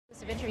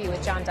interview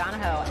with John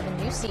Donahoe,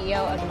 the new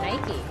CEO of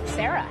Nike.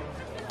 Sarah.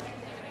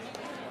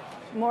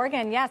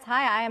 Morgan, yes.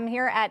 Hi, I am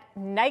here at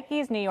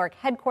Nike's New York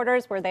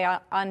headquarters where they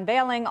are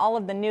unveiling all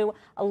of the new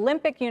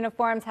Olympic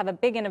uniforms, have a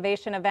big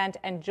innovation event,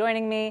 and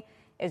joining me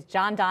is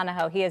John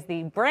Donahoe. He is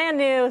the brand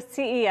new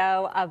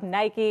CEO of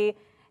Nike.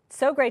 It's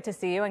so great to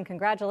see you, and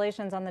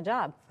congratulations on the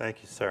job.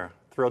 Thank you, Sarah.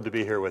 Thrilled to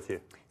be here with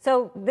you.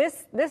 So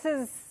this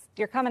is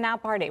your coming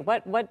out party.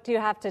 What do you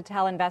have to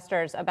tell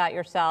investors about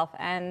yourself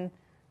and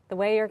the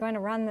way you're going to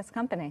run this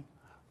company?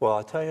 Well,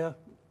 I'll tell you,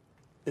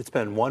 it's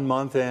been 1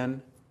 month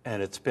in,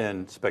 and it's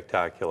been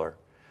spectacular.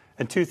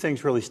 And two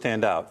things really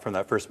stand out from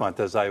that first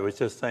month. As I was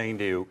just saying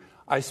to you,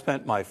 I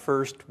spent my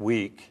first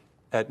week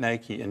at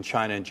Nike in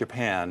China and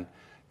Japan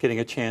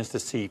getting a chance to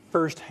see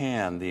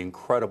firsthand the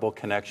incredible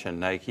connection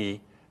Nike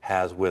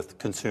has with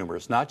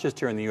consumers, not just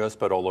here in the U.S.,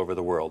 but all over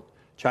the world.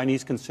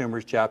 Chinese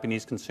consumers,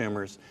 Japanese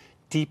consumers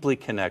deeply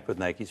connect with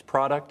Nike's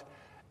product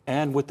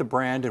and with the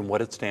brand and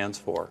what it stands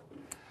for.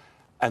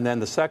 And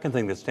then the second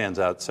thing that stands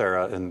out,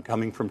 Sarah, and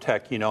coming from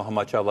tech, you know how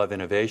much I love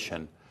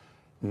innovation.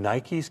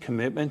 Nike's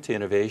commitment to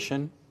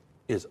innovation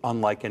is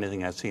unlike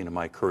anything I've seen in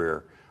my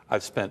career.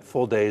 I've spent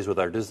full days with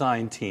our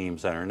design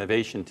teams and our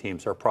innovation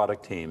teams, our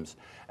product teams,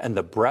 and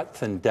the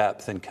breadth and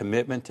depth and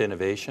commitment to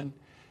innovation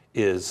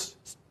is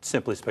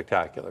simply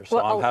spectacular. So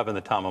I'm having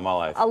the time of my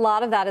life. A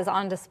lot of that is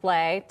on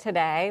display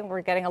today.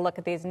 We're getting a look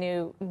at these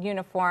new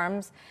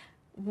uniforms.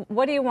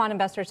 What do you want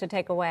investors to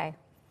take away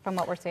from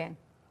what we're seeing?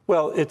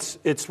 Well,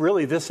 it's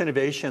really this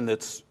innovation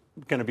that's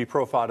going to be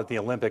profiled at the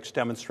Olympics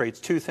demonstrates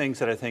two things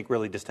that I think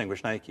really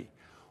distinguish Nike.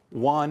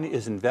 One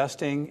is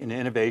investing in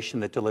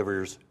innovation that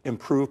delivers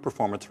improved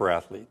performance for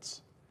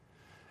athletes.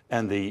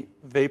 And the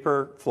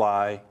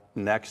Vaporfly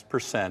Next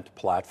Percent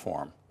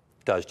platform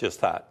does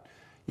just that.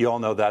 You all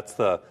know that's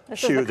the this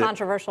shoe is the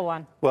controversial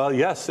one. Well,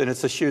 yes, and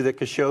it's a shoe that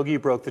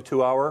Khashoggi broke the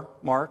 2-hour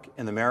mark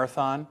in the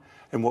marathon.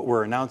 And what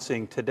we're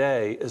announcing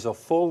today is a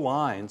full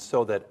line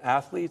so that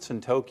athletes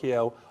in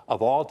Tokyo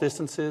of all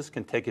distances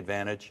can take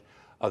advantage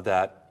of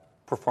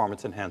that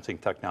performance-enhancing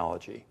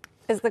technology.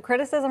 Is the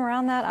criticism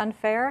around that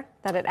unfair,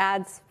 that it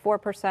adds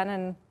 4%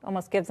 and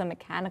almost gives a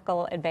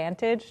mechanical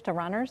advantage to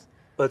runners?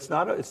 But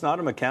it's not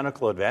a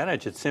mechanical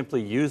advantage. It's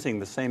simply using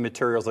the same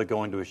materials that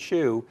go into a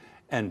shoe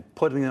and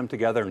putting them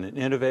together in an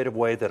innovative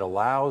way that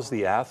allows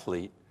the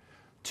athlete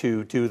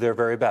to do their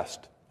very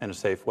best in a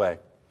safe way.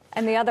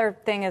 And the other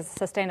thing is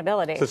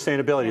sustainability.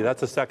 Sustainability,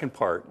 that's the second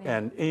part. Yeah.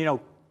 And, you know,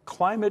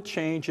 climate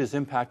change is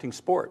impacting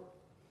sport.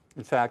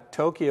 In fact,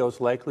 Tokyo is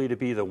likely to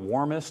be the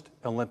warmest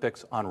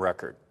Olympics on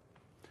record.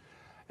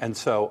 And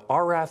so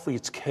our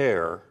athletes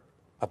care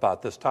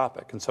about this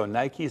topic. And so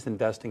Nike is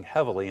investing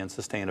heavily in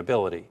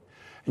sustainability.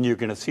 And you're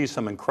going to see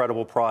some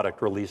incredible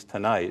product released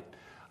tonight,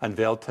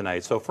 unveiled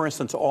tonight. So, for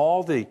instance,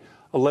 all the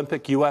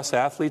Olympic U.S.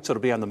 athletes that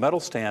will be on the medal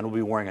stand will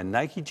be wearing a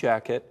Nike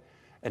jacket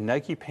and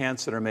Nike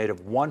pants that are made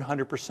of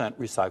 100%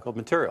 recycled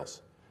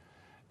materials.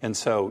 And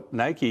so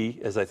Nike,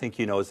 as I think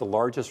you know, is the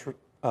largest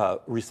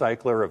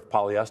recycler of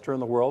polyester in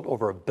the world.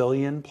 Over 1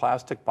 billion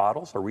plastic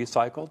bottles are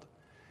recycled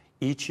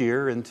each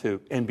year into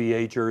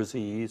NBA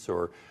jerseys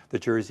or the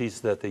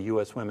jerseys that the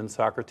U.S. women's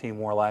soccer team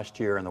wore last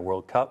year in the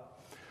World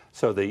Cup.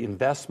 So the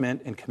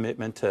investment and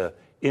commitment to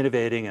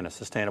innovating in a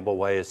sustainable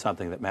way is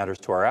something that matters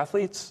to our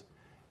athletes,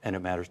 and it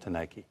matters to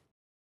Nike.